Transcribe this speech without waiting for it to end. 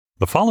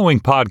The following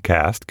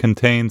podcast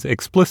contains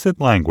explicit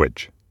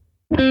language.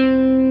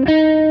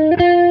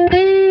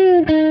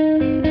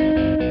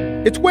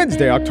 It's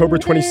Wednesday, October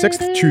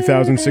 26th,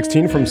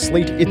 2016. From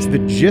Slate, it's The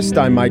Gist.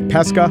 I'm Mike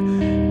Pesca.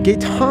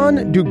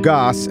 Gaetan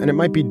Dugas, and it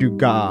might be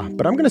Dugas,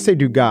 but I'm going to say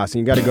Dugas, and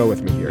you got to go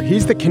with me here.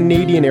 He's the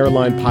Canadian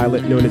airline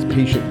pilot known as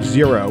Patient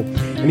Zero,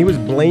 and he was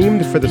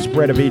blamed for the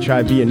spread of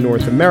HIV in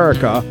North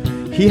America.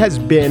 He has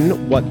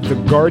been what The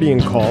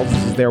Guardian calls,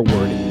 this is their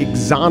word,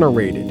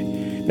 exonerated.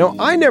 Now,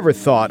 I never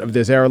thought of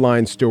this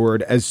airline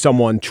steward as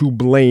someone to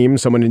blame,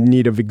 someone in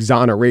need of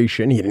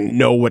exoneration. He didn't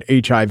know what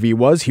HIV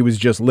was. He was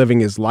just living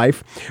his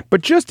life.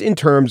 But just in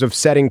terms of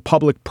setting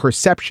public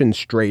perception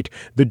straight,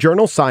 the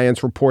journal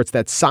Science reports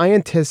that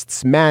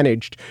scientists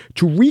managed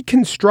to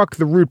reconstruct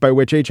the route by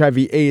which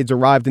HIV/AIDS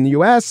arrived in the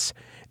U.S.,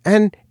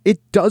 and it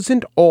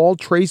doesn't all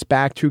trace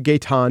back to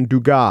Gaetan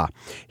Dugas.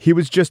 He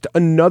was just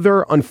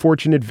another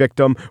unfortunate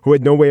victim who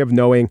had no way of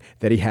knowing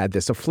that he had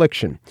this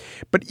affliction.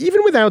 But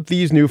even without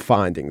these new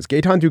findings,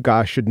 Gaetan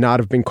Dugas should not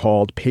have been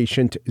called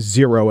Patient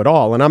Zero at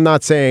all. And I'm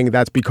not saying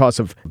that's because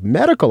of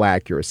medical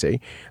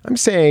accuracy. I'm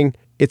saying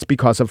it's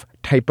because of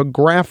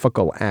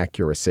typographical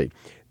accuracy.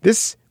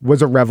 This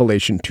was a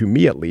revelation to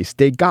me, at least.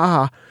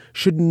 Dugas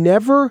should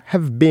never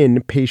have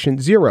been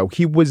Patient Zero.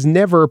 He was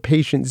never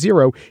Patient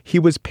Zero. He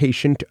was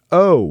Patient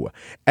O,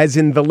 as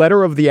in the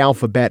letter of the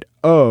alphabet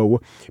O,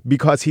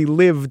 because he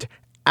lived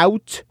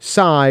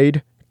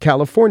outside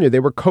California. They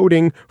were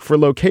coding for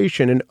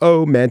location, and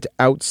O meant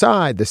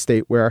outside the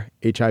state where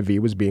HIV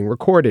was being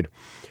recorded.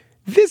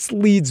 This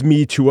leads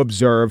me to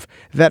observe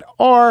that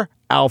our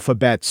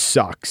alphabet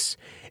sucks.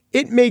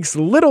 It makes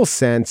little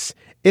sense.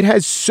 It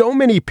has so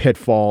many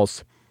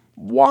pitfalls.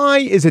 Why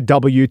is it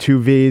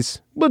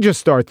W2Vs? We'll just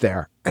start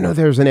there. I know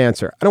there's an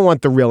answer. I don't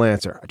want the real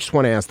answer. I just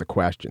want to ask the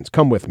questions.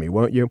 Come with me,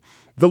 won't you?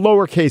 The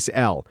lowercase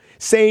L,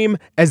 same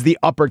as the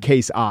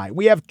uppercase I.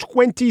 We have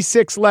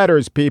 26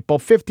 letters, people,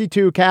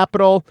 52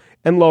 capital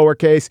and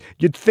lowercase.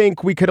 You'd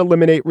think we could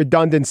eliminate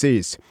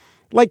redundancies.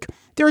 Like,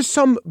 there's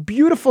some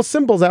beautiful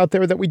symbols out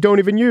there that we don't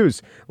even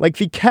use, like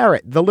the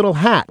caret, the little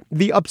hat,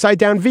 the upside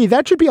down V.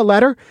 That should be a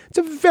letter. It's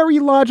a very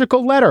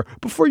logical letter.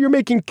 Before you're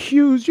making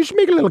Qs, you should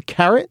make a little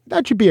caret.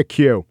 That should be a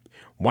Q.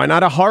 Why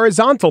not a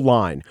horizontal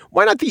line?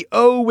 Why not the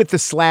O with the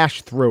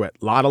slash through it?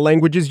 A lot of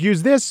languages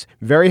use this.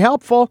 Very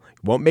helpful.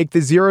 Won't make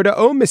the 0 to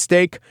O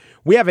mistake.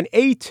 We have an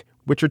 8,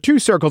 which are two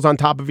circles on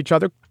top of each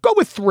other. Go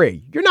with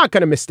 3. You're not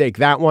going to mistake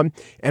that one.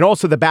 And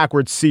also the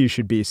backwards C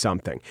should be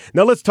something.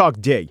 Now let's talk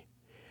D.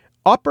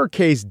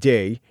 Uppercase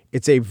D,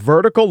 it's a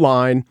vertical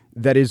line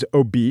that is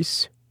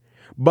obese,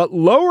 but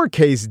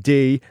lowercase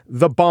d,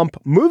 the bump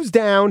moves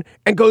down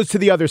and goes to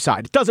the other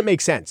side. It doesn't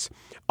make sense.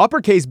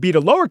 Uppercase B to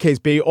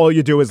lowercase b, all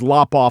you do is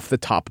lop off the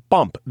top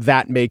bump.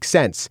 That makes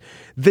sense.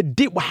 The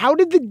D, how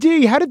did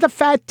the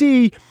fat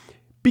D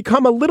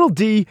become a little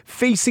d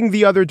facing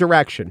the other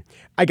direction?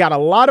 I got a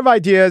lot of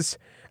ideas.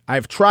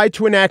 I've tried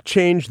to enact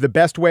change the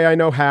best way I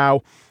know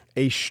how.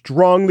 A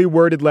strongly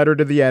worded letter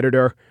to the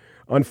editor.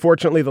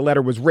 Unfortunately, the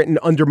letter was written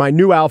under my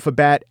new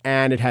alphabet,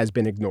 and it has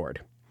been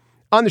ignored.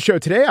 On the show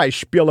today, I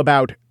spiel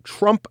about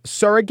Trump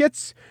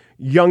surrogates,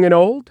 young and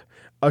old,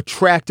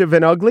 attractive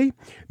and ugly,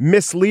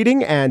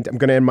 misleading, and I'm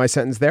going to end my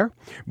sentence there.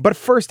 But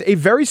first, a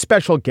very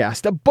special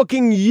guest, a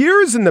booking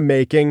years in the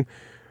making.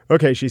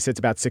 Okay, she sits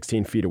about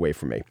 16 feet away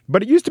from me,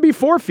 but it used to be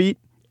 4 feet.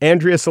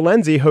 Andrea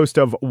Silenzi, host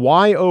of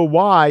Why Oh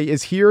Why,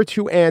 is here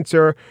to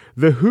answer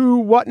the who,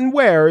 what, and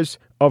wheres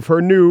of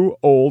her new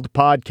old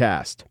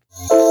podcast.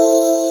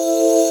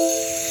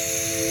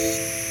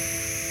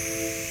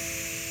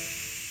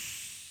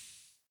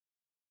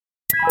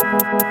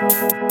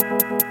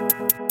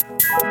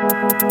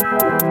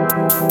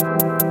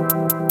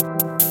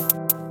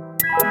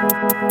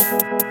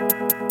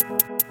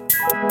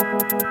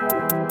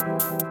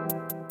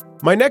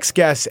 My next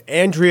guest,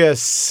 Andrea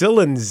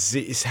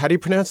Silenzi. How do you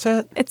pronounce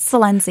that? It's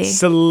Silenzi.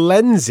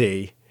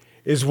 Silenzi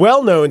is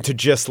well known to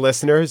Gist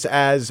listeners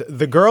as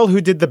the girl who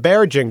did the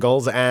bear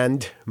jingles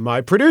and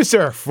my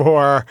producer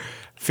for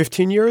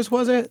 15 years,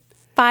 was it?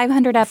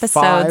 500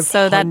 episodes.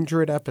 So that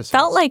episodes.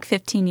 Felt like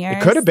 15 years.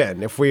 It could have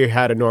been if we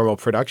had a normal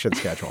production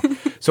schedule.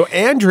 So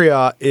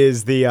Andrea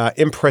is the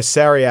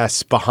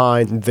impresarias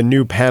behind the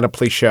new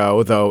Panoply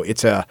show, though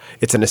it's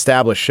an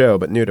established show,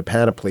 but new to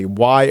Panoply,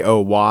 Why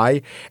Oh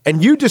Why.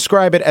 And you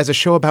describe it as a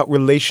show about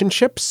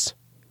relationships?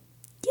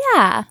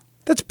 Yeah.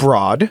 That's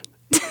broad.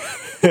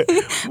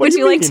 Would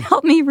you like to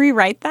help me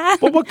rewrite that?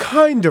 Well, what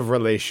kind of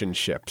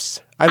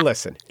relationships? I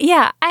listen.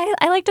 Yeah,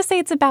 I like to say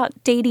it's about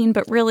dating,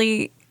 but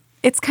really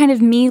it's kind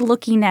of me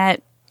looking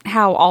at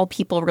how all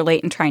people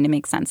relate and trying to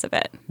make sense of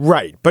it.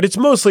 Right. But it's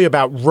mostly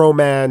about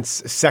romance,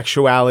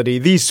 sexuality,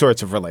 these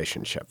sorts of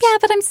relationships. Yeah,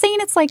 but I'm saying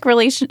it's like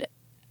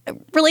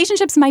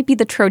relationships might be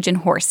the Trojan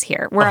horse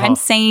here, where I'm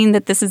saying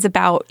that this is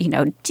about,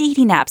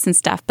 dating apps and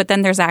stuff, but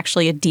then there's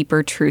actually a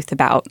deeper truth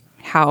about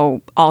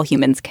how all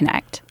humans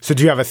connect. So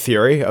do you have a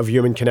theory of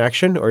human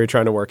connection, or are you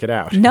trying to work it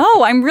out?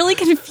 No, I'm really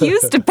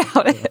confused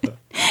about it.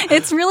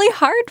 It's really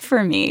hard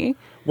for me.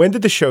 When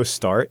did the show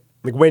start?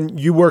 Like when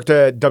you worked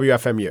at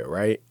WFMU,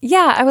 right?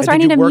 Yeah, I was and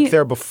writing did you work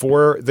there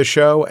before the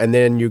show, and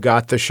then you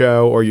got the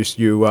show, or you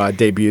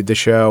debuted the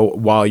show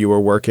while you were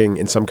working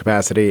in some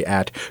capacity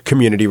at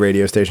community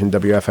radio station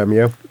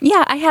WFMU?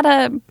 Yeah, I had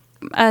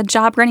a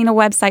job running a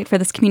website for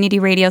this community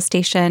radio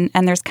station,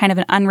 and there's kind of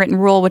an unwritten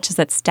rule, which is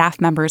that staff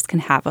members can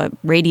have a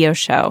radio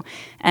show.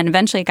 And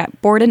eventually I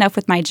got bored enough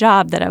with my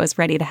job that I was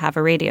ready to have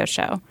a radio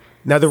show.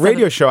 Now, the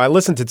radio show, I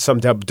listened to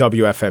some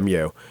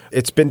WFMU.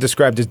 It's been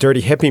described as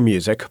dirty hippie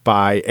music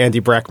by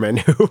Andy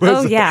Breckman.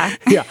 Yeah.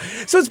 Yeah.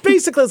 So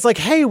it's like,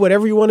 hey,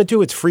 whatever you want to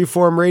do, it's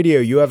freeform radio.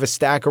 You have a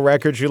stack of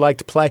records you like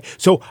to play.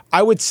 So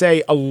I would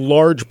say a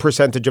large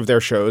percentage of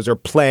their shows are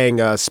playing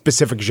a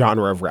specific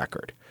genre of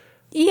record.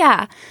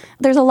 Yeah.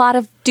 There's a lot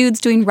of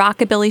dudes doing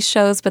rockabilly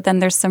shows, but then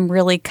there's some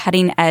really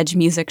cutting-edge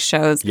music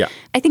shows. Yeah.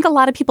 I think a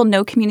lot of people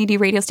know community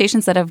radio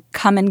stations that have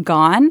come and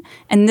gone,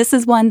 and this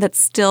is one that's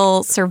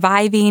still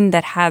surviving,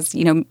 that has,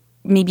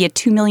 maybe a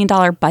 $2 million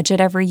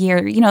budget every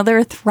year. They're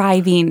a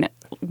thriving,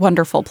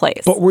 wonderful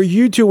place. But were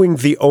you doing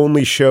the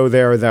only show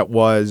there that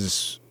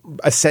was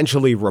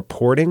essentially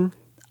reporting?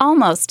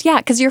 Almost, yeah,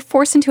 because you're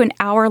forced into an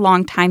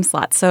hour-long time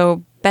slot.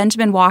 So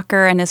Benjamin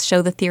Walker and his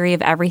show, The Theory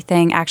of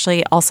Everything,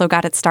 actually also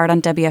got its start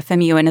on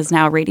WFMU and is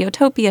now a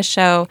Radiotopia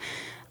show.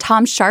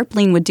 Tom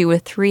Sharpling would do a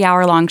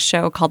 3-hour-long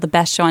show called The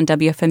Best Show on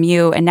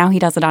WFMU, and now he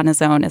does it on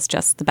his own as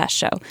just The Best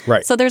Show.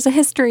 Right. So there's a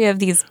history of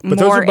these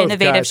more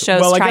innovative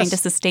shows trying to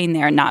sustain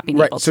there and not being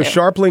able to. So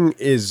Sharpling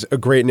is a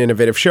great and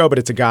innovative show, but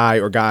it's a guy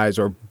or guys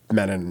or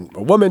men and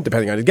a woman,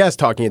 depending on the guest,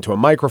 talking into a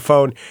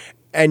microphone.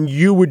 And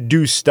you would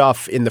do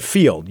stuff in the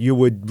field. You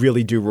would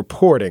really do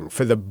reporting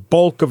for the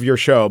bulk of your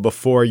show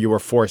before you were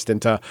forced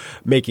into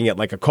making it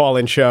like a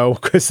call-in show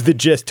because the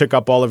gist took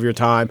up all of your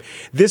time.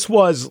 This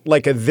was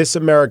like a This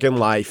American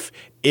Life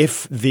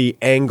if the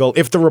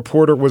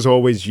reporter was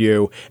always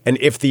you, and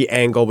if the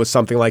angle was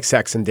something like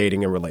sex and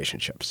dating and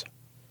relationships.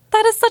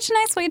 That is such a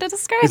nice way to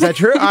describe it. Is that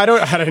true? I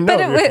don't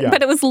know.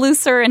 But it was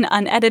looser and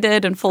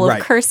unedited and full of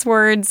curse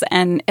words,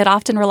 and it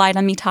often relied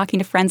on me talking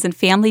to friends and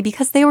family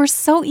because they were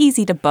so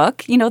easy to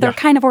book. They're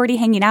kind of already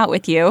hanging out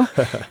with you.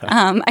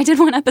 I did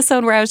one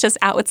episode where I was just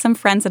out with some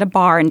friends at a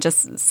bar and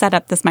just set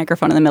up this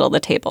microphone in the middle of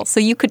the table. So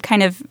you could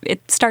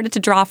it started to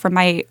draw from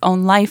my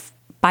own life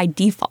by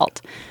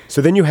default.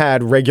 So then you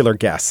had regular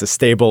guests, a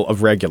stable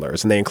of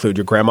regulars, and they include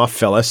your grandma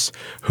Phyllis,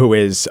 who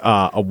is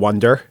a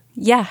wonder.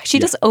 Yeah, she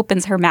just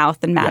opens her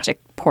mouth and magic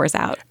pours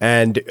out.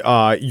 And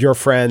your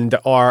friend,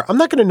 I'm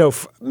not going to know,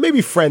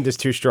 maybe friend is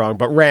too strong,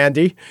 but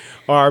Randy,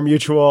 our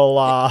mutual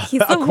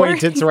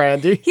acquaintance,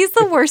 Randy. He's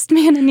the worst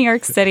man in New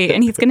York City,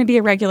 and he's going to be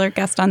a regular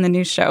guest on the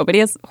new show. But he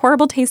has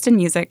horrible taste in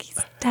music. He's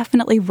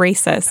definitely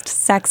racist,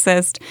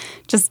 sexist,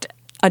 just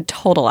a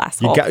total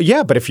asshole.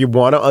 But if you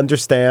want to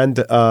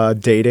understand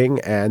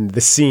dating and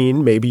the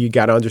scene, maybe you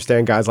got to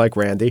understand guys like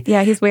Randy.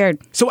 Yeah, he's weird.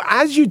 So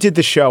as you did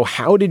the show,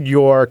 how did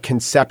your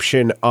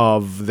conception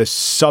of the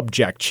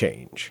subject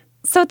change?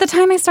 So at the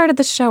time I started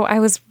the show, I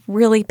was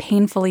really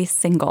painfully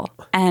single.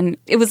 And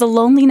it was a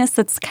loneliness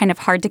that's kind of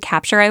hard to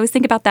capture. I always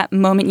think about that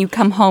moment you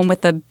come home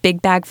with a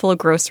big bag full of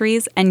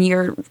groceries and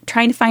you're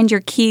trying to find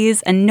your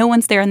keys and no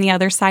one's there on the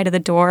other side of the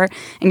door.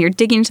 And you're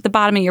digging into the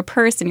bottom of your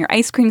purse and your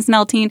ice cream's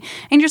melting.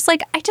 And you're just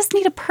like, I just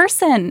need a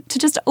person to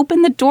just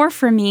open the door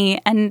for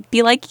me and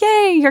be like,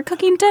 yay, you're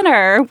cooking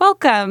dinner.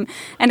 Welcome.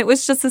 And it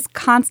was just this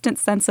constant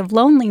sense of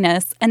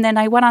loneliness. And then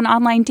I went on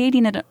online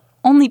dating and it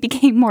only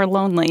became more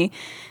lonely.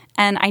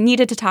 And I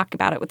needed to talk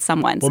about it with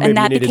someone. And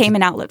that became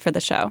an outlet for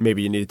the show.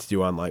 Maybe you needed to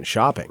do online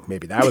shopping.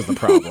 Maybe that was the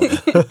problem.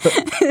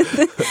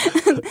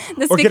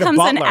 This becomes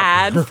an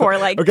ad for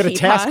like or get a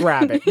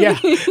TaskRabbit. Yeah.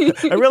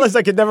 I realized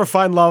I could never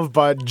find love,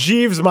 but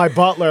Jeeves, my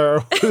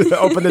butler,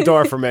 opened the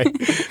door for me.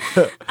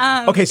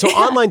 Okay, so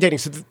online dating.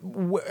 So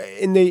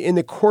in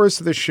the course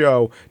of the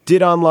show,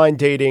 did online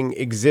dating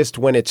exist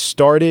when it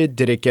started?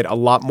 Did it get a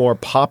lot more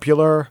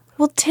popular?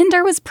 Well,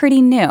 Tinder was pretty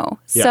new.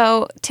 Yeah.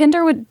 So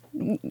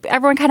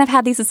everyone kind of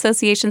had these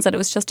associations that it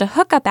was just a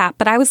hookup app,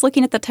 but I was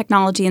looking at the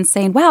technology and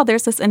saying, wow,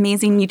 there's this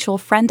amazing mutual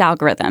friend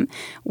algorithm.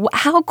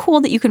 How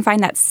cool that you can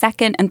find that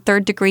second and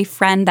third degree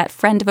friend, that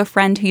friend of a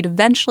friend who you'd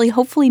eventually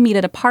hopefully meet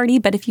at a party,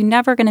 but if you're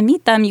never going to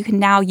meet them, you can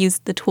now use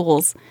the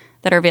tools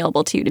that are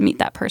available to you to meet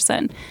that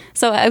person.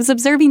 So I was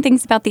observing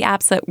things about the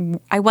apps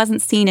that I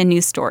wasn't seeing in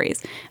news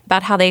stories,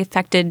 about how they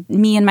affected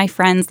me and my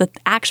friends, the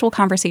actual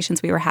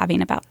conversations we were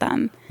having about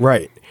them.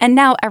 Right. And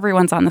now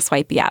everyone's on the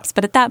swipey apps.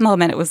 But at that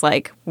moment, it was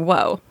like,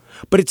 whoa.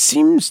 But it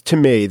seems to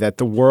me that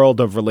the world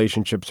of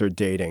relationships or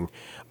dating,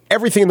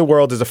 everything in the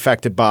world is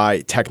affected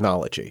by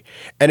technology.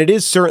 And it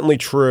is certainly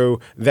true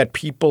that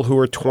people who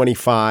are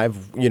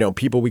 25,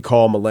 people we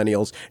call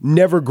millennials,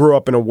 never grew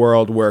up in a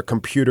world where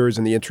computers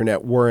and the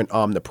internet weren't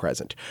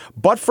omnipresent.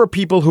 But for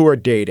people who are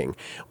dating,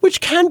 which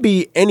can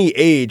be any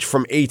age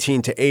from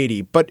 18 to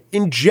 80, but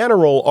in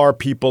general are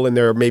people in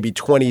their maybe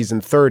 20s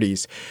and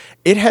 30s,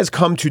 it has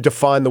come to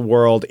define the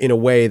world in a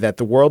way that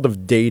the world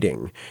of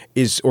dating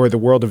or the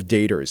world of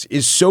daters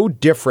is so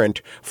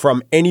different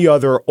from any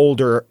other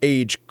older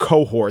age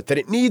cohort that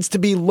it needs to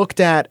be looked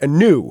at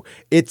anew.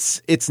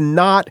 It's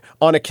not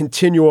on a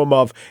continuum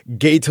of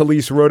Gay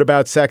Talese wrote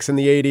about sex in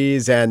the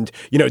 80s and,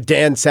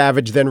 Dan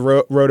Savage then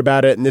wrote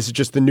about it. And this is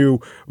just the new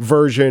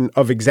version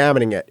of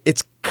examining it.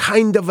 It's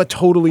kind of a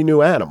totally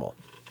new animal.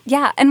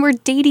 Yeah, and we're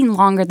dating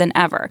longer than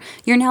ever.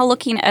 You're now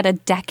looking at a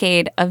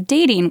decade of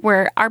dating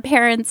where our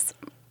parents,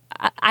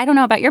 I don't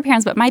know about your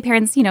parents, but my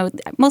parents,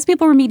 most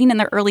people were meeting in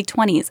their early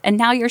 20s. And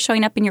now you're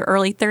showing up in your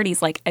early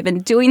 30s like, I've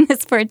been doing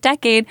this for a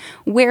decade.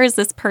 Where is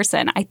this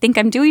person? I think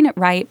I'm doing it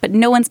right, but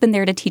no one's been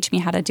there to teach me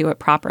how to do it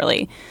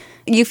properly.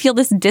 You feel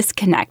this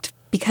disconnect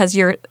because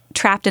you're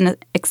trapped in an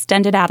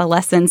extended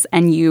adolescence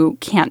and you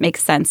can't make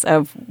sense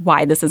of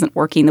why this isn't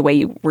working the way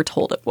you were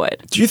told it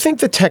would. Do you think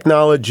the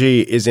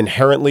technology is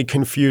inherently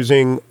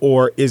confusing,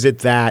 or is it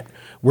that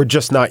we're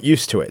just not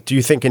used to it? Do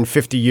you think in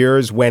 50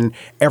 years when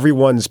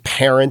everyone's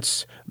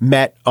parents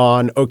met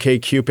on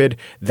OkCupid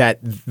that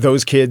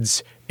those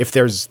kids, if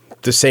there's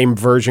the same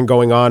version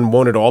going on,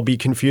 won't at all be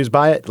confused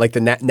by it? Like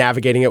the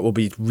navigating it will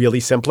be really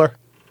simpler?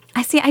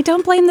 I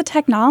don't blame the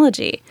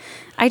technology.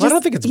 I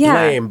don't think it's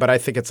blame, but I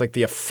think it's like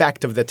the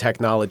effect of the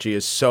technology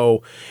is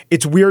so –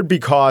 it's weird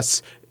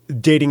because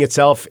dating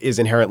itself is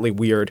inherently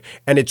weird,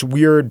 and it's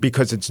weird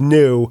because it's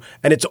new,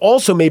 and it's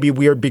also maybe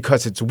weird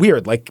because it's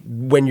weird. Like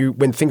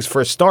when things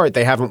first start,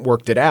 they haven't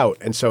worked it out,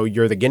 and so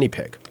you're the guinea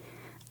pig.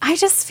 I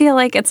just feel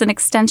like it's an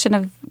extension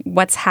of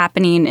what's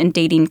happening in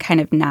dating kind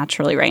of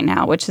naturally right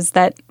now, which is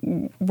that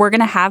we're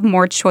going to have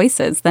more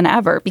choices than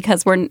ever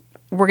because we're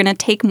going to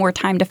take more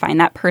time to find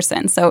that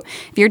person. So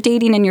if you're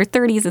dating in your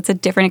 30s, it's a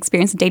different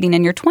experience than dating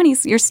in your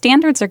 20s. Your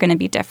standards are going to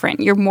be different.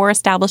 You're more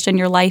established in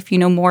your life. You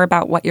know more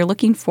about what you're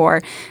looking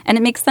for. And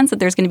it makes sense that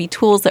there's going to be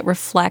tools that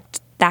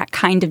reflect that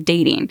kind of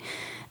dating.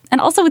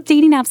 And also with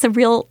dating apps,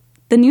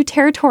 the new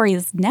territory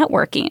is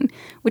networking,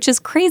 which is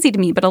crazy to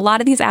me. But a lot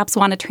of these apps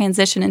want to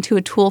transition into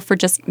a tool for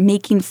just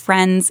making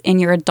friends in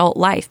your adult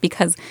life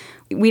because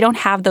we don't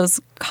have those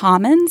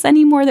commons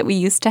anymore that we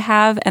used to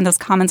have, and those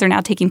commons are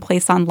now taking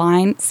place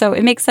online. So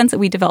it makes sense that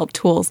we develop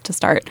tools to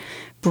start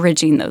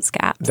bridging those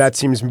gaps. That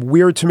seems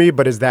weird to me,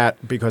 but is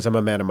that because I'm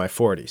a man in my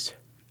 40s?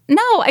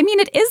 No, I mean,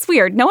 it is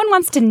weird. No one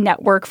wants to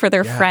network for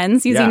their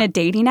friends using a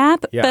dating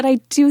app, but I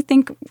do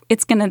think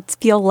it's going to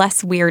feel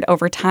less weird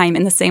over time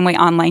in the same way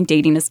online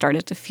dating has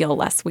started to feel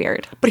less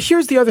weird. But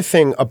here's the other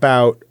thing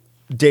about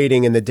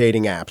dating and the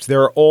dating apps.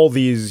 There are all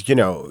these,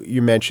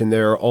 you mentioned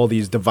there are all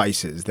these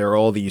devices. There are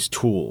all these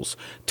tools.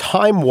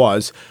 Time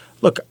was,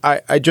 look,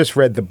 I just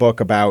read the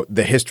book about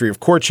the history of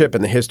courtship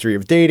and the history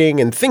of dating,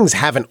 and things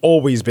haven't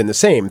always been the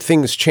same.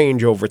 Things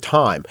change over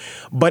time.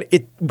 But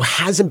it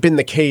hasn't been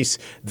the case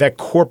that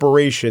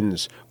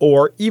corporations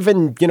or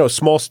even,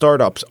 small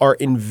startups are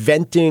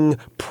inventing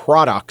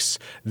products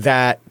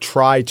that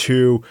try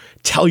to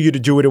tell you to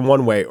do it in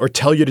one way or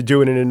tell you to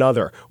do it in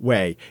another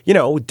way.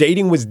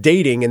 Dating was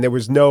dating, and there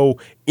was no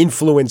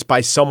influence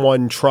by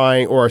someone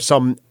trying or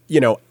some,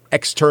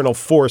 external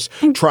force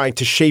trying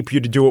to shape you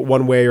to do it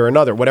one way or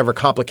another. Whatever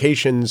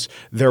complications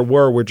there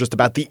were just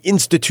about the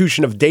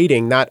institution of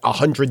dating, not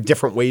 100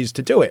 different ways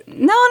to do it.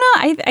 No,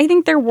 I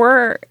think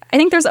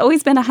there's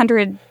always been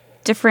 100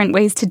 different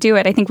ways to do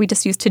it. I think we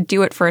just used to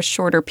do it for a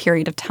shorter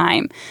period of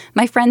time.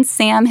 My friend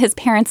Sam, his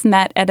parents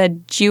met at a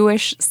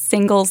Jewish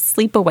singles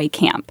sleepaway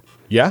camp.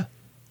 Yeah.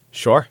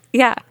 Sure.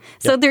 Yeah.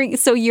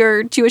 So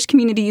your Jewish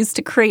community used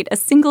to create a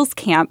singles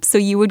camp, so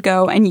you would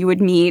go and you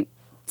would meet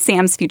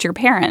Sam's future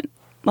parent.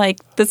 Like,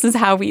 this is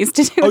how we used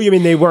to do it. Oh, you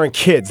mean they weren't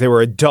kids. They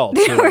were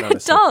adults. They were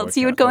adults.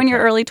 You would go in your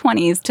early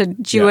 20s to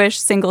Jewish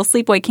single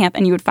sleepaway camp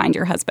and you would find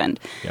your husband.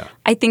 Yeah.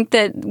 I think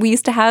that we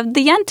used to have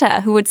the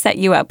Yenta who would set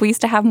you up. We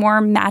used to have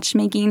more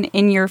matchmaking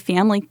in your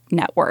family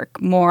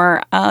network.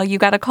 More, you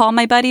got to call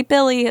my buddy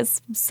Billy.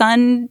 His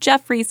son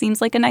Jeffrey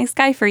seems like a nice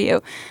guy for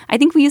you. I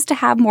think we used to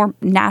have more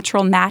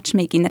natural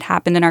matchmaking that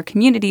happened in our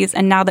communities.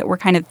 And now that we're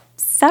kind of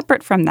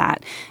separate from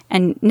that,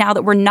 and now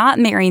that we're not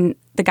marrying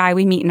the guy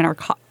we meet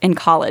in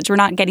college, we're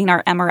not getting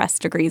our MRS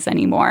degrees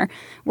anymore.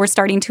 We're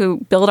starting to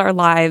build our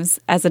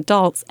lives as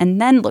adults and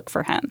then look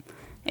for him.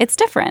 It's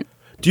different.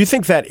 Do you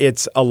think that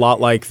it's a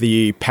lot like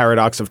the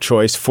paradox of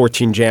choice?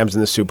 14 jams in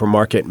the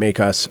supermarket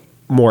make us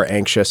more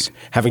anxious.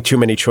 Having too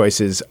many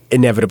choices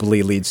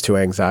inevitably leads to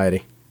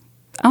anxiety.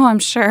 Oh, I'm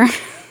sure.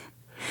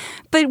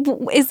 But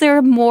is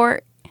there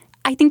more?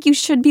 I think you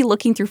should be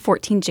looking through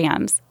 14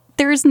 jams.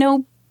 There is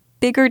no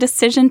bigger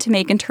decision to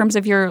make in terms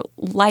of your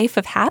life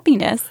of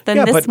happiness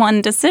than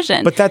one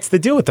decision. But that's the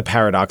deal with the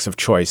paradox of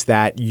choice,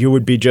 that you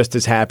would be just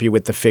as happy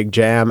with the fig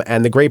jam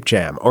and the grape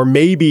jam. Or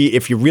maybe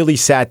if you really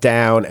sat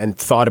down and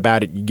thought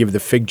about it, you give the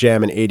fig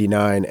jam an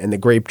 89 and the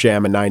grape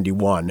jam a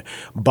 91.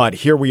 But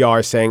here we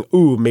are saying,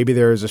 ooh, maybe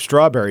there's a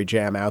strawberry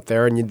jam out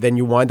there, and then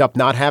you wind up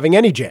not having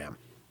any jam.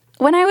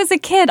 When I was a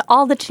kid,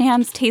 all the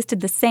jams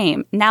tasted the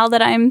same. Now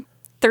that I'm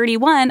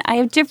 31, I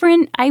have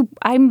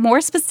I'm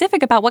more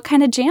specific about what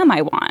kind of jam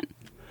I want.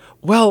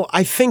 Well,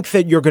 I think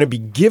that you're going to be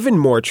given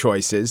more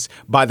choices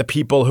by the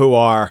people who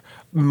are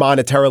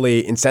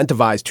monetarily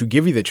incentivized to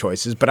give you the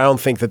choices, but I don't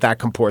think that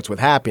comports with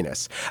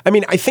happiness. I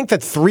mean, I think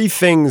that three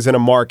things in a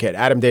market,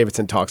 Adam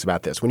Davidson talks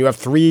about this, when you have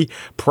three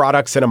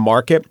products in a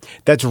market,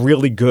 that's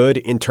really good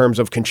in terms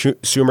of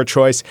consumer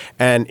choice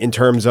and in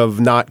terms of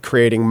not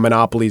creating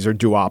monopolies or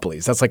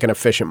duopolies. That's like an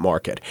efficient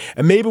market.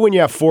 And maybe when you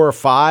have 4 or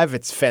 5,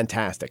 it's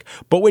fantastic.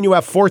 But when you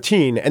have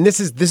 14, and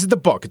this is the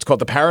book, it's called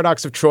The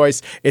Paradox of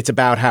Choice. It's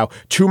about how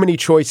too many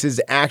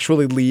choices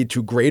actually lead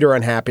to greater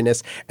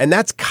unhappiness. And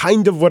that's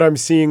kind of what I'm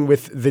seeing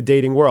with the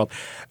dating world.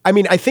 I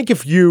mean, I think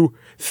if you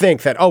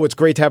think that, it's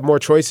great to have more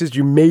choices,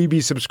 you maybe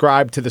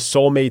subscribe to the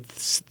soulmate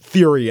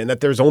theory and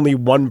that there's only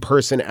one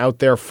person out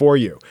there for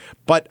you.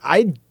 But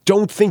I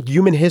don't think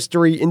human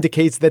history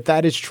indicates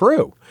that is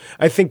true.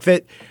 I think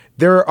that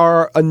there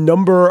are a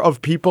number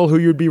of people who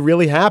you'd be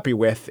really happy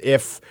with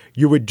if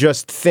you would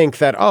just think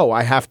that,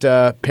 I have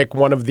to pick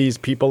one of these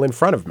people in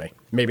front of me.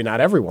 Maybe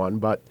not everyone,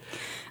 but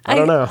I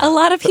don't know. A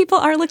lot of people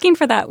are looking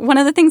for that. One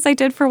of the things I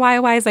did for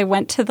YOY is I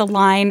went to the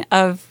line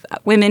of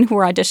women who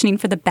were auditioning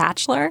for The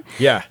Bachelor.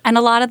 Yeah. And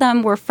a lot of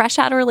them were fresh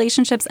out of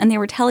relationships, and they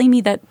were telling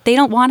me that they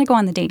don't want to go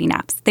on the dating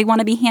apps. They want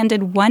to be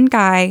handed one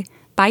guy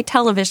by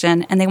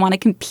television, and they want to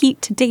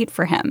compete to date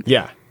for him.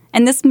 Yeah.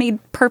 And this made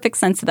perfect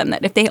sense to them,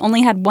 that if they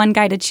only had one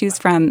guy to choose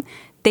from,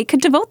 they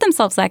could devote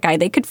themselves to that guy.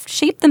 They could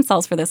shape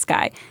themselves for this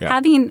guy. Yeah.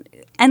 Having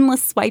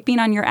endless swiping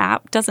on your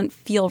app doesn't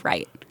feel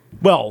right.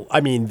 Well, I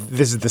mean,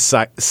 this is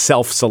the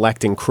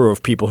self-selecting crew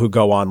of people who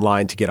go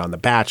online to get on The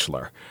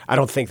Bachelor. I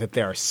don't think that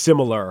they're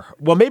similar.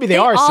 Well, maybe they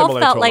are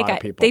similar to a lot of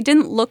people. They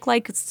didn't look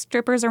like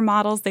strippers or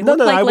models. They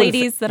looked like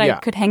ladies that I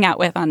could hang out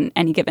with on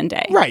any given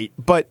day. Right.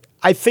 But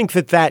I think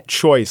that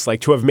choice,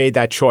 like to have made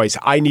that choice,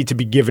 I need to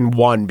be given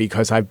one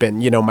because I've been,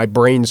 my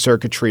brain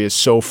circuitry is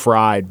so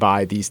fried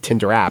by these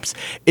Tinder apps.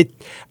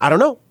 I don't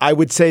know. I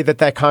would say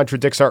that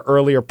contradicts our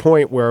earlier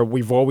point where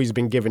we've always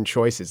been given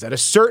choices. At a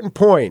certain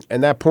point,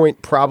 and that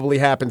point probably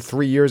happened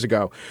 3 years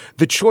ago,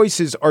 the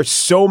choices are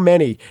so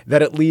many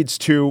that it leads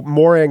to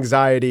more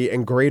anxiety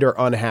and greater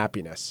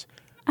unhappiness.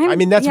 I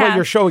mean, that's why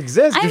your show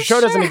exists. Your show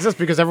doesn't exist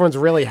because everyone's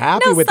really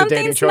happy with the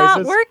dating choices.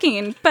 Something's not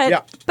working.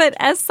 But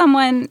as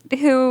someone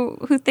who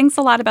thinks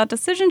a lot about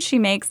decisions she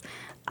makes,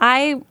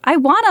 I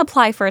want to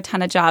apply for a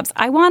ton of jobs.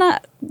 I want to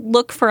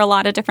look for a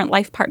lot of different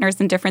life partners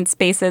in different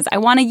spaces. I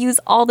want to use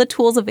all the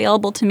tools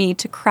available to me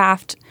to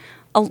craft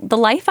the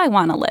life I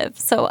want to live.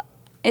 So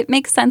it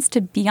makes sense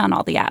to be on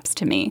all the apps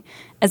to me.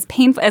 As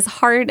painful, as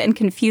hard and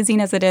confusing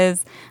as it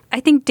is, I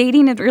think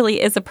dating, it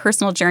really is a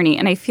personal journey.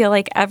 And I feel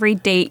like every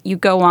date you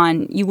go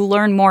on, you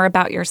learn more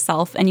about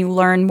yourself and you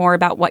learn more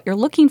about what you're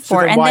looking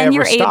for. And then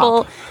you're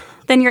able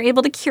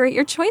to curate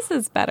your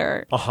choices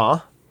better.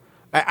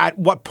 At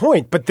what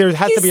point? But there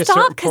has to be a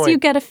certain point. Because you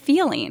get a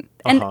feeling.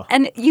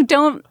 And you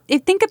don't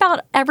think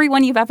about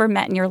everyone you've ever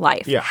met in your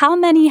life. Yeah. How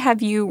many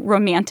have you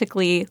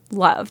romantically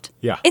loved?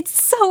 Yeah.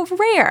 It's so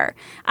rare.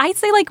 I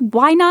say,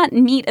 why not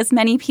meet as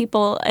many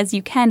people as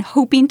you can,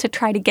 hoping to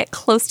try to get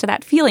close to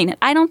that feeling? And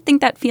I don't think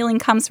that feeling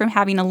comes from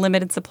having a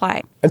limited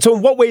supply. And so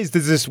in what ways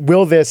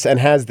will this and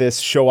has this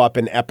show up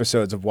in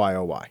episodes of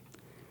YOY?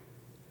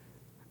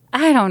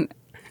 I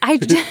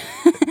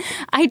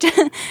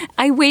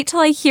wait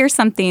till I hear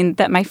something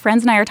that my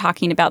friends and I are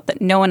talking about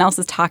that no one else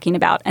is talking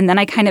about, and then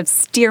I kind of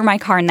steer my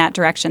car in that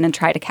direction and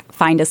try to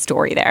find a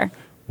story there.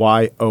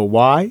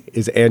 YOY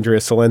is Andrea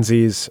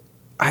Silenzi's,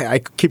 I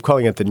keep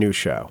calling it the new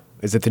show.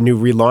 Is it the new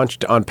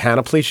relaunched on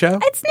Panoply show?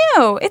 It's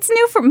new. It's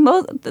new for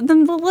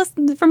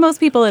for most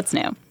people. It's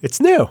new. It's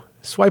new.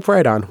 Swipe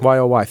right on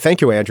YOY.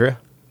 Thank you, Andrea.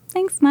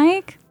 Thanks,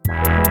 Mike.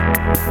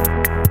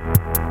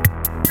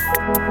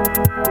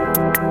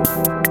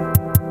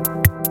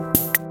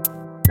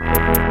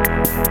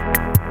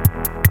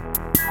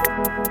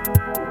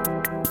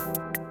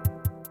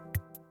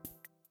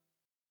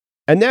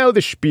 And now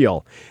the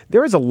spiel.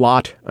 There is a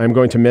lot I'm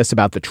going to miss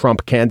about the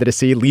Trump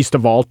candidacy, least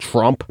of all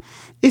Trump.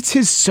 It's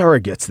his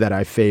surrogates that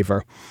I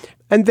favor,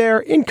 and their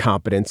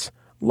incompetence,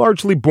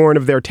 largely born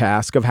of their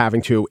task of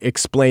having to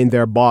explain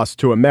their boss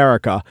to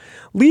America,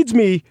 leads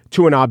me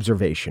to an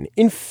observation.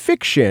 In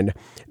fiction,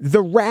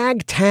 the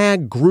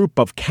ragtag group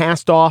of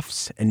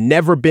cast-offs and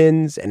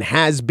never-beens and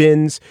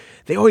has-beens,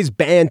 they always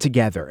band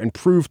together and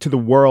prove to the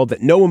world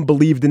that no one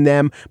believed in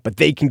them, but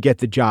they can get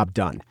the job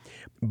done.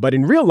 But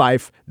in real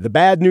life, the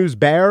bad news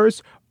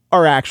bears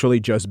are actually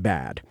just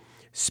bad.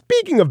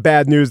 Speaking of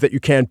bad news that you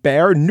can't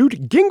bear,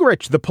 Newt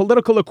Gingrich, the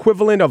political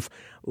equivalent of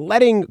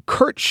letting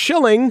Curt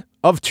Schilling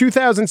of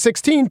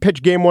 2016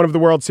 pitch Game 1 of the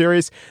World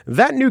Series,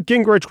 that Newt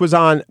Gingrich was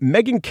on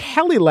Megyn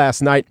Kelly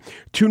last night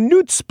to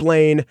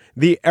Newt-splain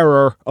the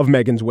error of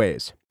Megyn's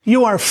ways.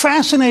 You are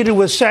fascinated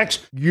with sex.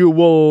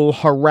 Sexual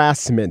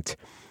harassment.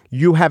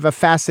 You have a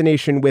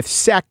fascination with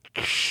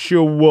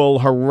sexual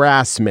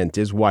harassment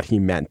is what he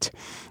meant.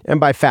 And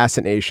by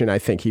fascination, I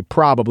think he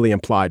probably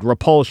implied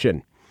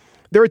repulsion.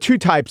 There are two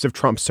types of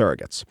Trump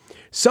surrogates.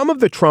 Some of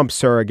the Trump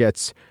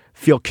surrogates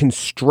feel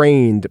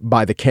constrained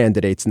by the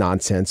candidate's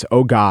nonsense.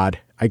 Oh, God,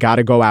 I got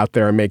to go out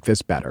there and make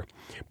this better.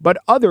 But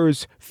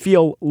others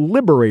feel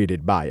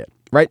liberated by it,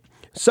 right?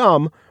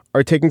 Some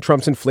are taking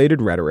Trump's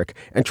inflated rhetoric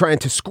and trying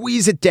to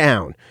squeeze it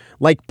down,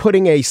 like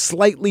putting a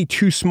slightly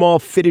too small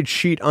fitted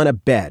sheet on a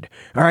bed.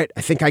 All right,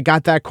 I think I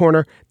got that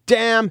corner.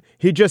 Damn,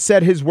 he just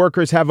said his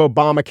workers have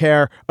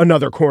Obamacare.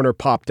 Another corner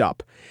popped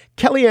up.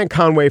 Kellyanne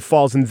Conway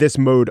falls in this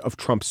mode of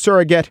Trump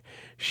surrogate.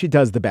 She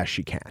does the best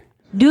she can.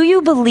 Do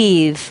you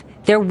believe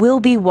there will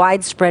be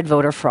widespread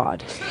voter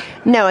fraud?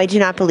 No, I do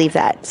not believe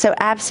that. So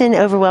absent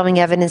overwhelming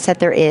evidence that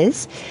there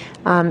is,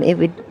 it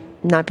would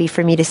not be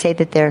for me to say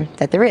that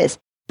there is.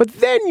 But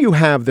then you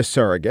have the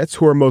surrogates,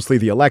 who are mostly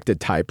the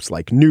elected types,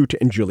 like Newt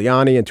and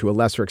Giuliani, and to a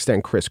lesser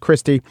extent Chris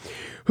Christie,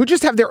 who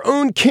just have their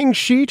own king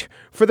sheet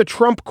for the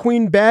Trump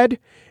queen bed.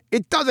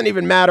 It doesn't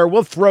even matter.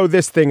 We'll throw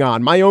this thing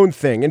on, my own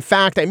thing. In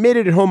fact, I made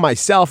it at home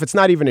myself. It's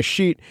not even a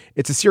sheet.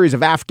 It's a series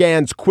of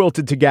Afghans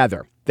quilted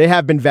together. They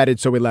have been vetted,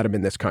 so we let them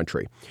in this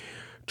country.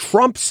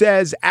 Trump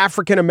says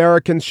African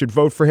Americans should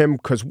vote for him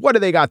because what do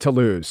they got to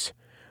lose?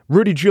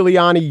 Rudy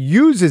Giuliani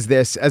uses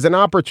this as an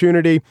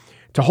opportunity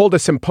to hold a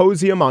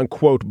symposium on,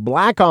 quote,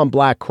 black on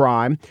black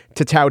crime,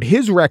 to tout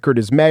his record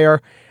as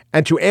mayor,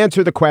 and to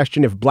answer the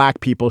question if black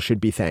people should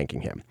be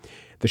thanking him.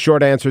 The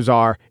short answers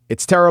are,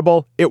 it's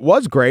terrible, it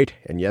was great,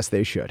 and yes,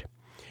 they should.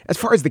 As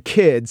far as the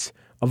kids,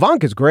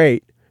 Ivanka's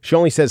great. She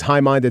only says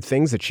high-minded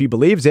things that she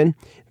believes in.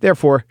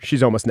 Therefore,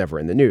 she's almost never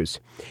in the news.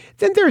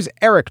 Then there's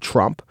Eric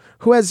Trump,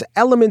 who has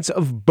elements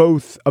of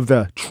both of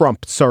the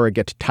Trump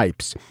surrogate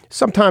types.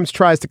 Sometimes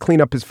tries to clean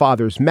up his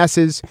father's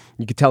messes.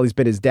 You can tell he's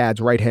been his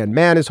dad's right-hand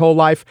man his whole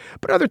life.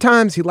 But other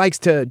times he likes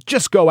to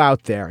just go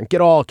out there and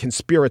get all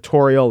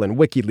conspiratorial and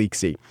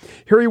WikiLeaksy.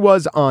 Here he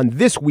was on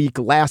This Week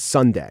last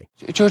Sunday.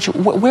 George,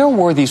 where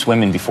were these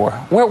women before?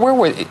 Where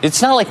were they?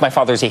 It's not like my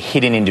father's a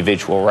hidden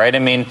individual, right? I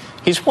mean,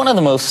 he's one of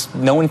the most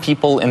known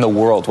people in the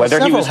world.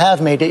 Several have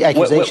made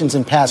accusations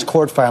in past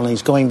court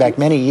filings going back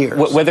many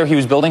years. Whether he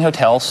was building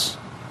hotels,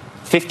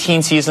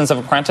 15 seasons of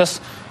Apprentice,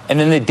 and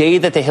then the day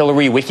that the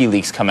Hillary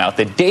WikiLeaks come out,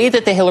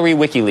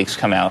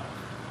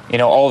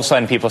 all of a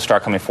sudden people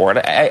start coming forward.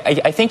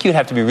 I think you'd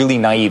have to be really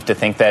naive to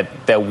think that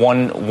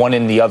one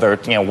and the other,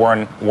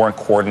 weren't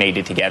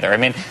coordinated together. I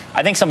mean,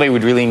 I think somebody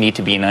would really need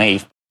to be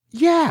naive.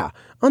 Yeah,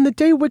 on the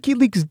day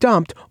WikiLeaks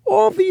dumped,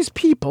 all these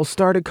people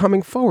started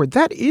coming forward.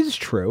 That is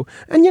true.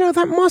 And,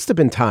 that must have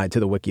been tied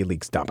to the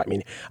WikiLeaks dump. I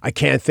mean, I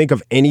can't think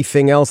of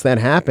anything else that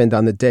happened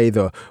on the day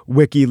the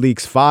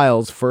WikiLeaks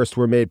files first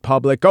were made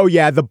public. Oh,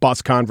 yeah, the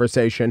bus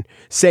conversation.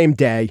 Same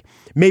day.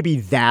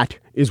 Maybe that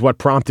is what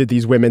prompted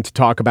these women to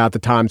talk about the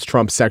times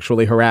Trump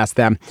sexually harassed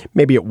them.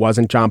 Maybe it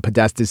wasn't John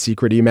Podesta's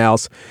secret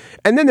emails.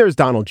 And then there's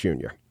Donald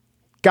Jr.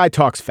 Guy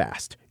talks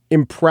fast,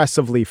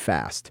 impressively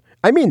fast.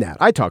 I mean that.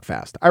 I talk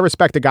fast. I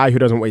respect a guy who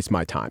doesn't waste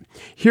my time.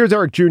 Here's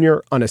Eric Jr.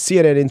 on a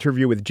CNN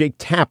interview with Jake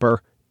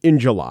Tapper in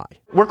July.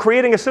 We're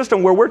creating a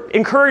system where we're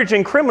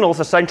encouraging criminals,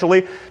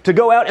 essentially, to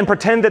go out and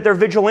pretend that they're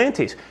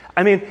vigilantes.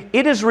 I mean,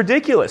 it is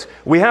ridiculous.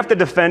 We have to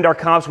defend our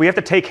cops. We have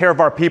to take care of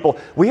our people.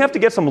 We have to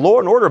get some law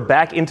and order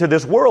back into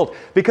this world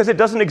because it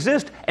doesn't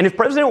exist. And if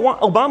President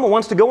Obama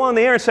wants to go on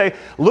the air and say,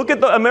 look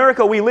at the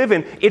America we live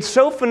in, it's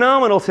so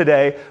phenomenal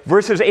today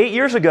versus 8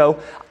 years ago,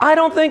 I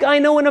don't think I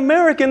know an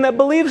American that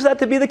believes that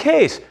to be the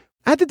case.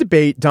 At the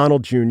debate,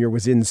 Donald Jr.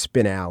 was in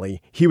Spin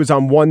Alley. He was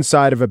on one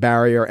side of a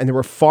barrier and there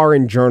were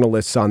foreign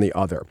journalists on the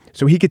other.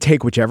 So he could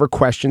take whichever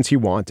questions he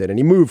wanted and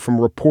he moved from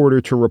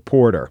reporter to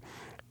reporter.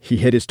 He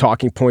hit his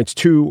talking points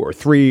 2 or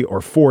 3 or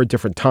 4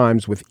 different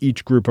times with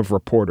each group of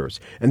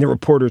reporters. And the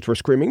reporters were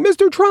screaming,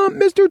 Mr. Trump,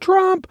 Mr.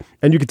 Trump.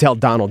 And you could tell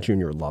Donald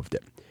Jr. loved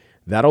it.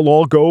 That'll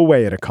all go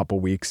away in a couple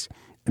weeks.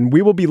 And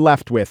we will be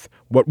left with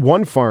what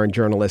one foreign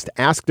journalist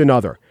asked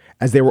another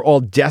as they were all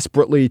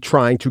desperately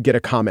trying to get a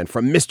comment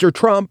from Mr.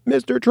 Trump,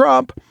 Mr.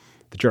 Trump.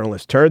 The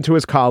journalist turned to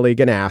his colleague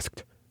and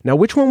asked, now,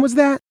 which one was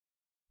that?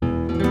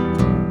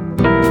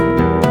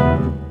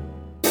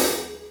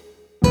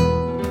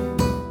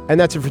 And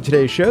that's it for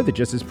today's show. The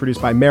Gist is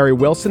produced by Mary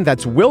Wilson.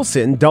 That's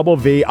Wilson, double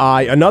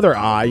V-I, another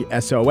I,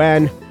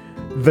 S-O-N.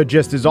 The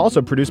Gist is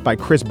also produced by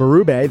Chris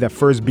Berube. The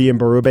first B in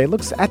Berube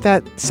looks at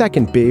that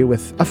second B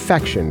with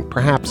affection,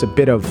 perhaps a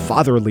bit of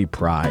fatherly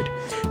pride.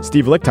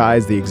 Steve Lickteig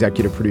is the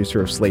executive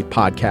producer of Slate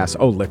Podcasts.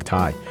 Oh,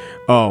 Lickteig.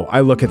 Oh, I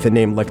look at the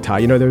name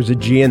Lickteig. There's a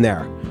G in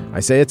there. I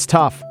say it's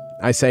tough.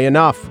 I say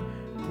enough,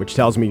 which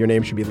tells me your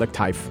name should be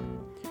Lickteig.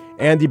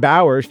 Andy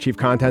Bowers, Chief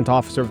Content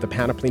Officer of the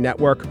Panoply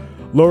Network.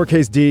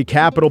 Lowercase d,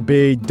 capital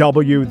B,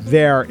 W,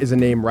 there is a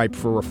name ripe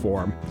for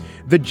reform.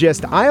 The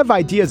Gist, I have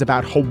ideas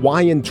about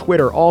Hawaiian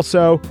Twitter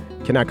also.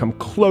 Cannot come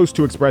close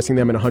to expressing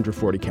them in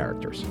 140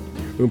 characters.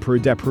 Umpru,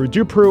 depru,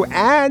 dupru.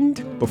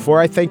 And before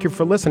I thank you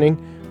for listening,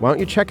 why don't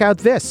you check out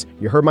this?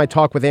 You heard my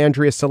talk with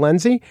Andrea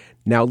Silenzi.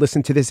 Now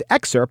listen to this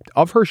excerpt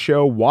of her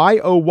show, Why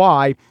Oh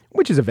Why,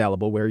 which is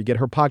available where you get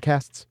her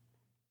podcasts.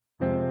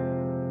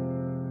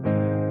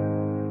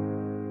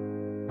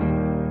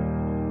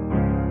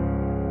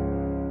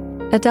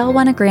 Adele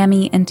won a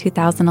Grammy in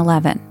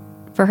 2011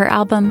 for her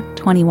album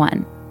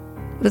 21.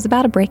 It was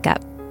about a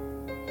breakup.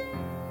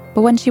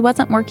 But when she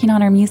wasn't working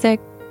on her music,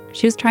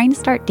 she was trying to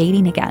start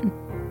dating again.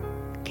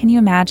 Can you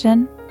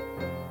imagine?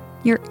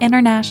 You're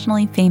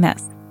internationally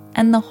famous,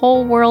 and the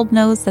whole world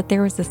knows that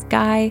there was this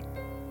guy,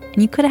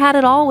 and you could have had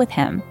it all with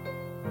him.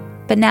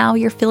 But now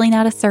you're filling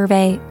out a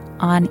survey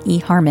on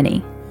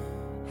eHarmony.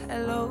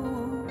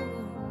 Hello,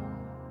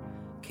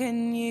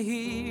 can you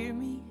hear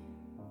me?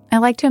 I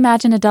like to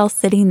imagine Adele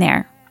sitting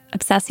there,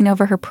 obsessing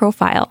over her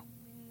profile.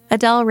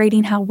 Adele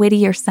rating how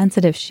witty or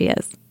sensitive she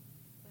is.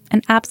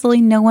 And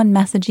absolutely no one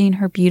messaging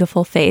her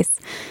beautiful face.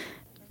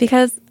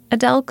 Because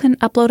Adele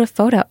couldn't upload a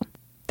photo.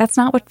 That's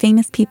not what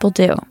famous people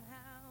do.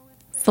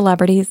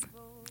 Celebrities,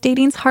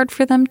 dating's hard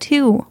for them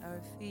too.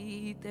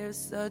 There's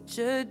such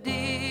a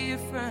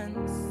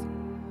difference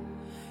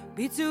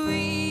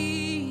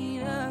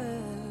between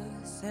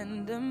us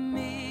and a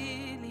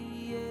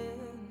million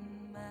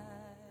miles.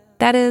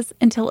 That is,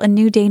 until a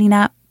new dating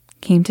app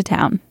came to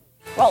town.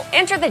 Well,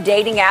 enter the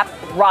dating app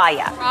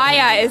Raya.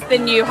 Raya is the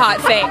new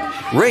hot thing.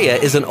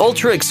 Raya is an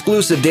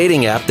ultra-exclusive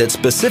dating app that's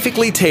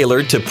specifically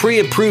tailored to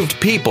pre-approved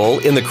people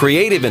in the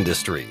creative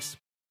industries.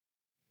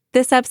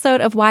 This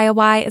episode of Why Oh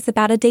Why is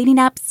about a dating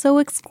app so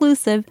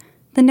exclusive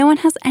that no one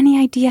has any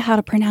idea how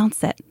to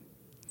pronounce it.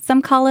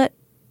 Some call it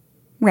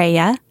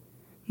Raya.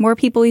 More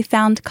people we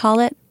found call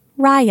it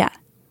Raya.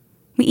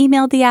 We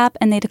emailed the app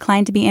and they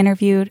declined to be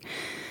interviewed.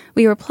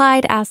 We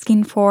replied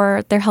asking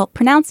for their help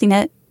pronouncing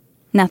it.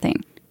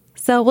 Nothing.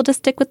 So we'll just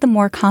stick with the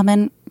more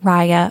common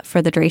Raya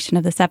for the duration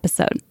of this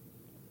episode.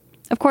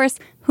 Of course,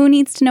 who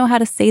needs to know how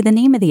to say the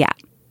name of the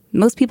app?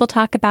 Most people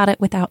talk about it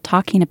without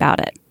talking about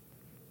it.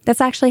 That's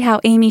actually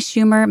how Amy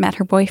Schumer met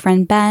her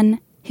boyfriend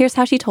Ben. Here's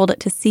how she told it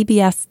to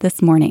CBS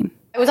This Morning.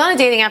 I was on a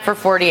dating app for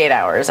 48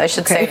 hours, I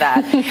should say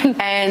that.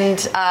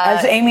 And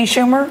as Amy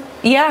Schumer?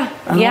 Yeah,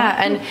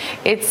 yeah. And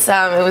it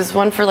was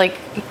one for like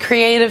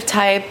creative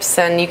types,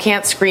 and you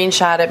can't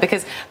screenshot it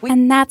because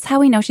And that's how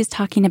we know she's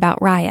talking about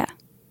Raya.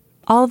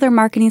 All of their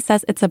marketing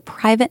says it's a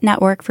private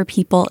network for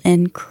people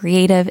in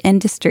creative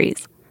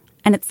industries.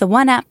 And it's the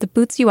one app that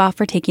boots you off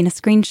for taking a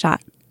screenshot.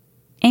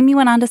 Amy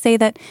went on to say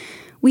that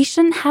we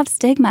shouldn't have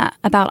stigma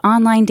about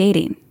online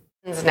dating.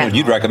 Well,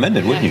 you'd recommend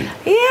it, wouldn't you?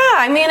 Yeah,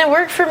 I mean, it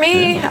worked for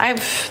me.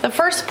 The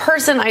first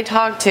person I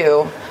talked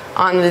to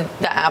on the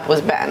app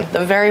was Ben,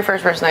 the very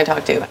first person I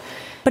talked to.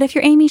 But if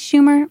you're Amy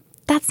Schumer,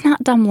 that's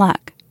not dumb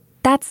luck.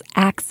 That's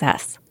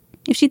access.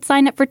 If she'd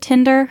signed up for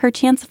Tinder, her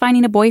chance of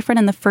finding a boyfriend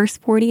in the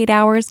first 48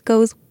 hours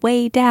goes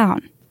way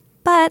down.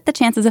 But the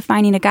chances of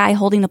finding a guy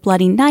holding a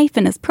bloody knife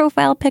in his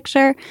profile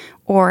picture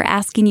or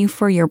asking you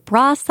for your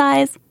bra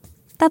size,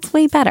 that's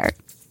way better.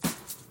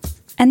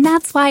 And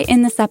that's why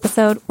in this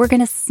episode, we're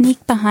going to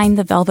sneak behind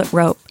the velvet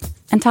rope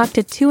and talk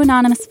to two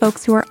anonymous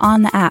folks who are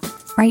on the app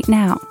right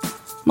now.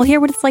 We'll hear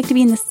what it's like to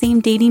be in the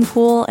same dating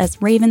pool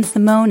as Raven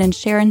Simone and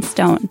Sharon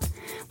Stone,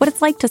 what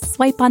it's like to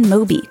swipe on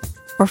Moby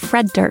or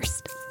Fred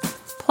Durst.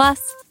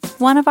 Plus,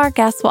 one of our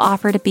guests will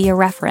offer to be a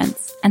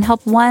reference and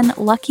help one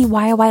lucky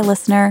YOY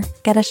listener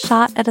get a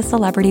shot at a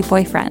celebrity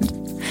boyfriend.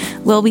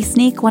 Will we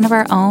sneak one of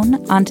our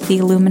own onto the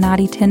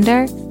Illuminati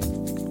Tinder?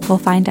 We'll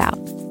find out.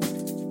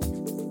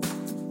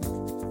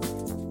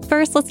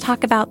 First, let's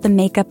talk about the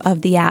makeup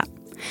of the app.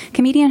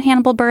 Comedian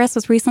Hannibal Buress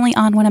was recently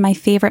on one of my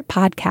favorite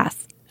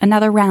podcasts,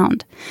 Another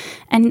Round,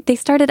 and they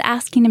started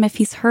asking him if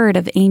he's heard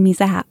of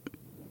Amy's app.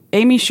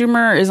 Amy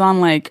Schumer is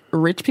on, like,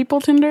 rich people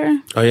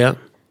Tinder? Oh, yeah?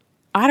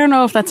 I don't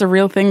know if that's a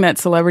real thing that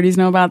celebrities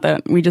know about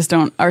that we just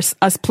don't, us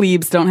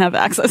plebes don't have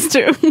access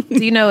to.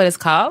 Do you know what it's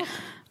called? It's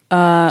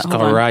called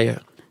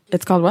Raya.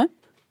 It's called what?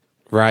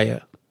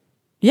 Raya.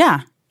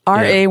 Yeah.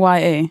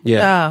 Raya.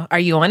 Yeah. Oh, are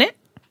you on it?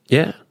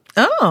 Yeah.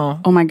 Oh.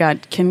 Oh my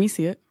God. Can we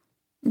see it?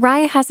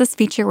 Raya has this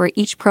feature where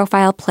each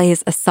profile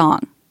plays a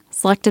song,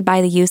 selected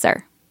by the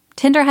user.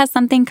 Tinder has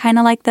something kind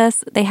of like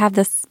this. They have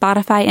this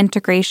Spotify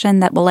integration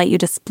that will let you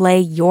display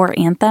your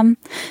anthem.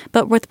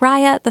 But with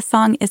Raya, the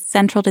song is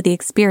central to the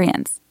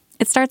experience.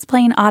 It starts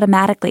playing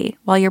automatically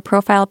while your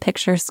profile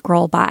pictures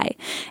scroll by.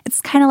 It's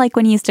kind of like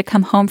when you used to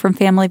come home from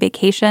family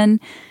vacation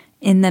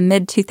in the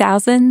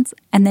mid-2000s,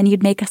 and then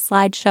you'd make a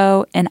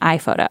slideshow in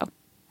iPhoto.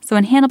 So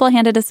when Hannibal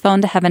handed his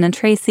phone to Heaven and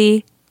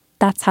Tracy,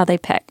 that's how they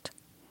picked.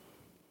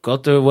 Go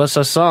through what's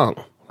her song?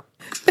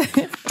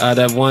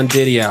 That one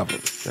Diddy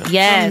album.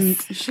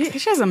 Yes. She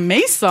has a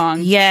Mace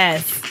song.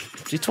 Yes.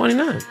 She's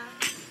 29.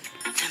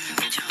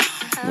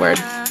 Word.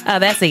 Oh,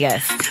 that's a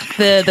yes.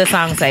 The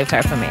song saved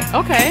her for me.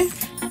 Okay.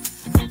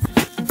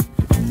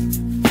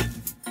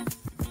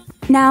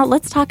 Now,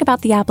 let's talk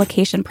about the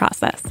application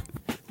process.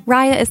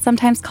 Raya is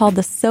sometimes called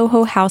the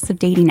Soho House of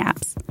dating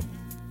apps.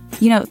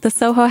 You know, the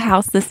Soho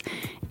House, this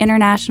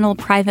international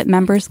private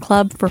members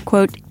club for,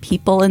 quote,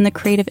 people in the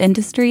creative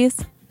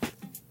industries.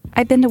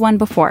 I've been to one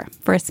before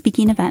for a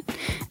speaking event,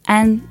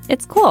 and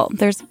it's cool.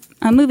 There's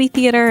a movie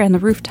theater and the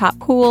rooftop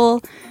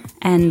pool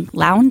and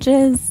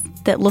lounges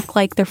that look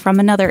like they're from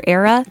another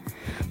era,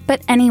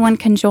 but anyone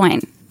can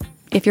join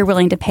if you're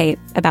willing to pay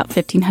about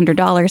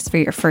 $1,500 for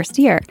your first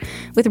year.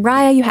 With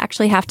Raya, you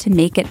actually have to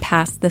make it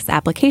past this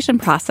application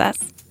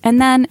process,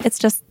 and then it's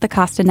just the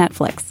cost of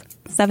Netflix,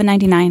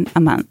 $7.99 a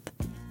month.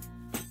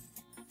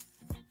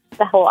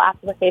 The whole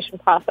application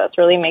process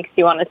really makes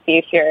you want to see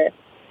if you're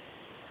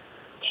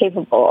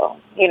capable,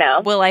 you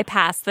know? Will I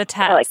pass the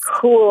test? Or, like,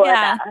 cool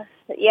enough.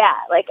 Yeah,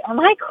 like, am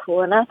I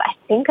cool enough? I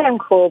think I'm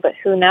cool, but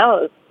who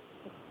knows?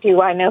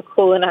 Do I know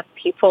cool enough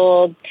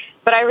people?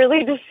 But I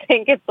really just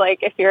think it's like,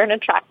 if you're an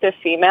attractive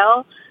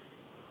female,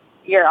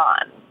 you're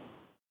on.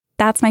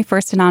 That's my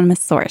first anonymous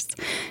source.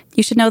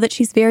 You should know that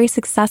she's very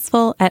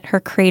successful at her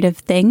creative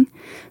thing,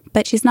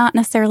 but she's not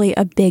necessarily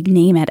a big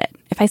name at it.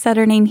 If I said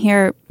her name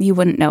here, you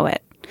wouldn't know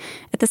it.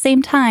 At the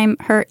same time,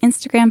 her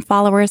Instagram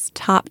followers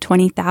top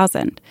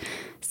 20,000.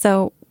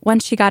 So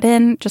once she got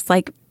in, just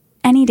like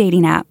any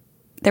dating app,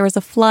 there was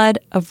a flood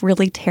of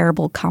really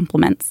terrible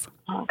compliments.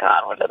 Oh,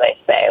 God, what do they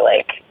say?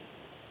 Like,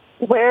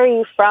 where are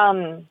you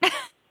from?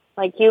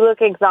 Like, you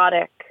look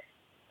exotic.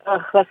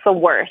 Ugh, that's the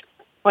worst.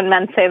 When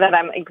men say that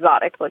I'm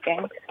exotic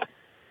looking.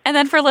 And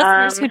then for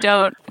listeners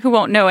who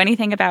won't know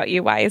anything about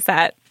you, why is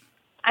that?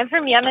 I'm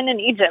from Yemen and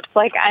Egypt.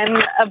 Like,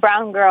 I'm a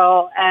brown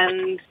girl,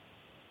 and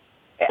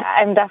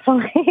I'm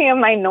definitely a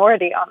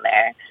minority on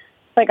there.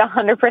 Like,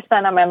 100%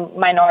 I'm a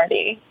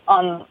minority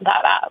on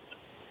that app.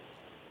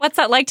 What's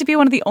that like to be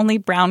one of the only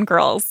brown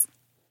girls?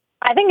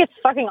 I think it's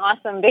fucking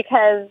awesome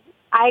because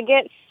I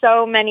get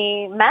so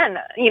many men,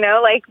 you know,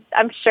 like,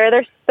 I'm sure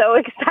they're so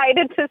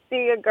excited to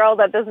see a girl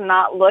that does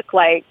not look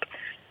like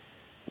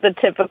the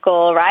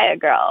typical Raya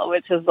girl,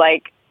 which is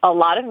like a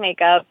lot of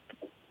makeup,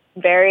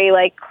 very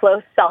like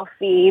close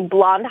selfie,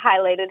 blonde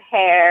highlighted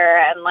hair,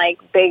 and like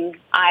big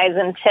eyes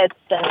and tits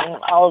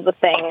and all of the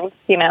things,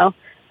 you know,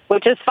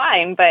 which is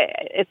fine, but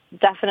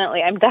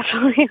I'm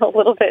definitely a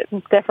little bit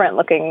different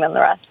looking than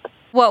the rest.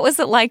 What was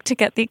it like to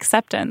get the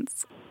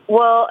acceptance?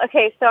 Well,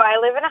 okay, so I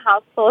live in a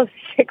house full of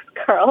 6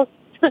 girls,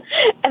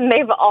 and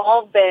they've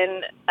all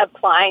been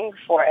applying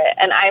for it,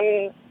 and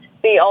I'm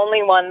the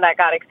only one that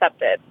got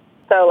accepted.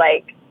 So,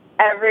 like,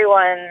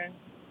 everyone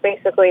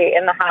basically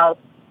in the house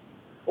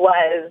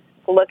was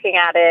looking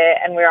at it,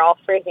 and we were all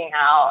freaking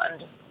out,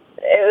 and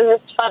it was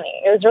just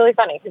funny. It was really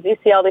funny because you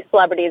see all these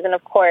celebrities, and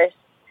of course,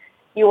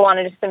 you want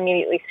to just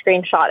immediately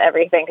screenshot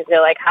everything because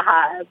you're like,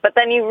 haha. But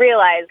then you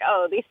realize,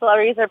 oh, these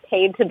celebrities are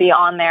paid to be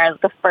on there as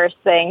the first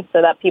thing so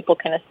that people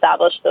can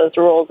establish those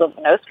rules of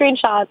no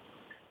screenshots.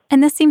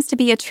 And this seems to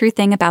be a true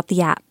thing about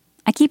the app.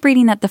 I keep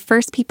reading that the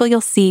first people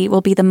you'll see will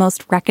be the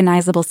most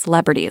recognizable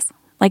celebrities,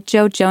 like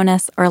Joe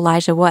Jonas or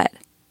Elijah Wood.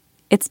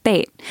 It's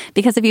bait,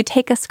 because if you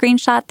take a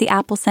screenshot, the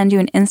app will send you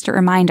an instant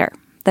reminder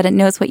that it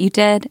knows what you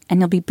did, and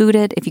you'll be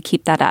booted if you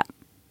keep that up.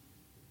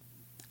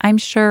 I'm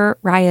sure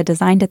Raya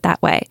designed it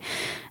that way,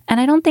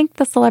 and I don't think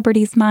the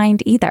celebrities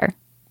mind either.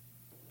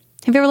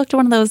 Have you ever looked at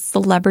one of those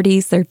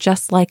celebrities, they're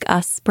just like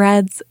us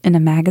spreads in a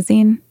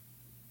magazine?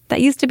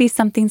 That used to be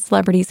something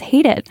celebrities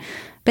hated,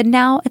 but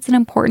now it's an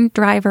important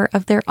driver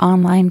of their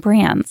online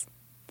brands.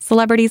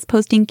 Celebrities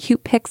posting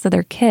cute pics of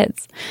their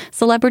kids,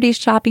 celebrities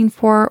shopping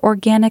for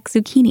organic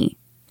zucchini,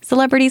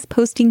 celebrities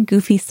posting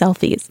goofy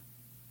selfies.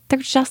 They're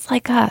just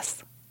like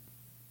us.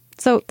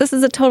 So this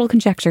is a total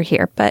conjecture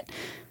here, but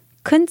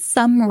couldn't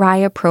some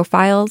Raya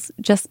profiles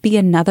just be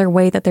another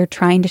way that they're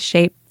trying to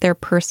shape their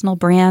personal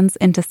brands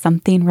into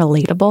something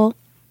relatable?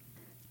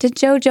 Did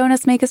Joe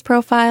Jonas make his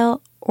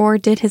profile, or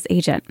did his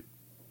agent?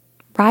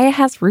 Raya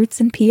has roots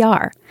in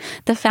PR.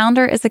 The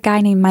founder is a guy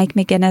named Mike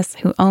Miccolis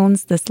who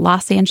owns this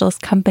Los Angeles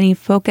company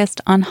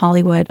focused on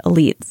Hollywood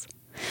elites.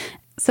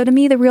 So to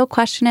me, the real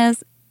question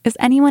is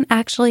anyone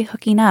actually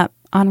hooking up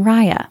on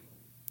Raya?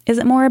 Is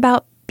it more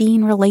about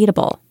being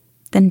relatable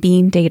than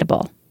being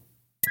dateable?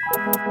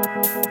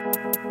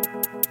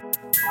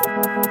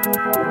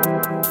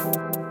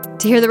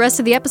 To hear the rest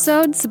of the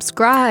episode,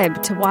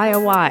 subscribe to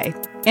YOY.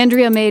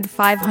 Andrea made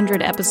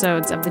 500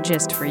 episodes of The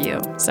Gist for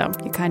you, so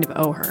you kind of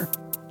owe her.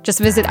 Just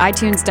visit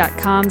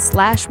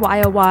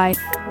itunes.com/YOY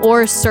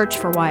or search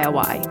for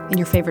YOY in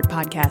your favorite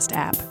podcast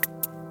app.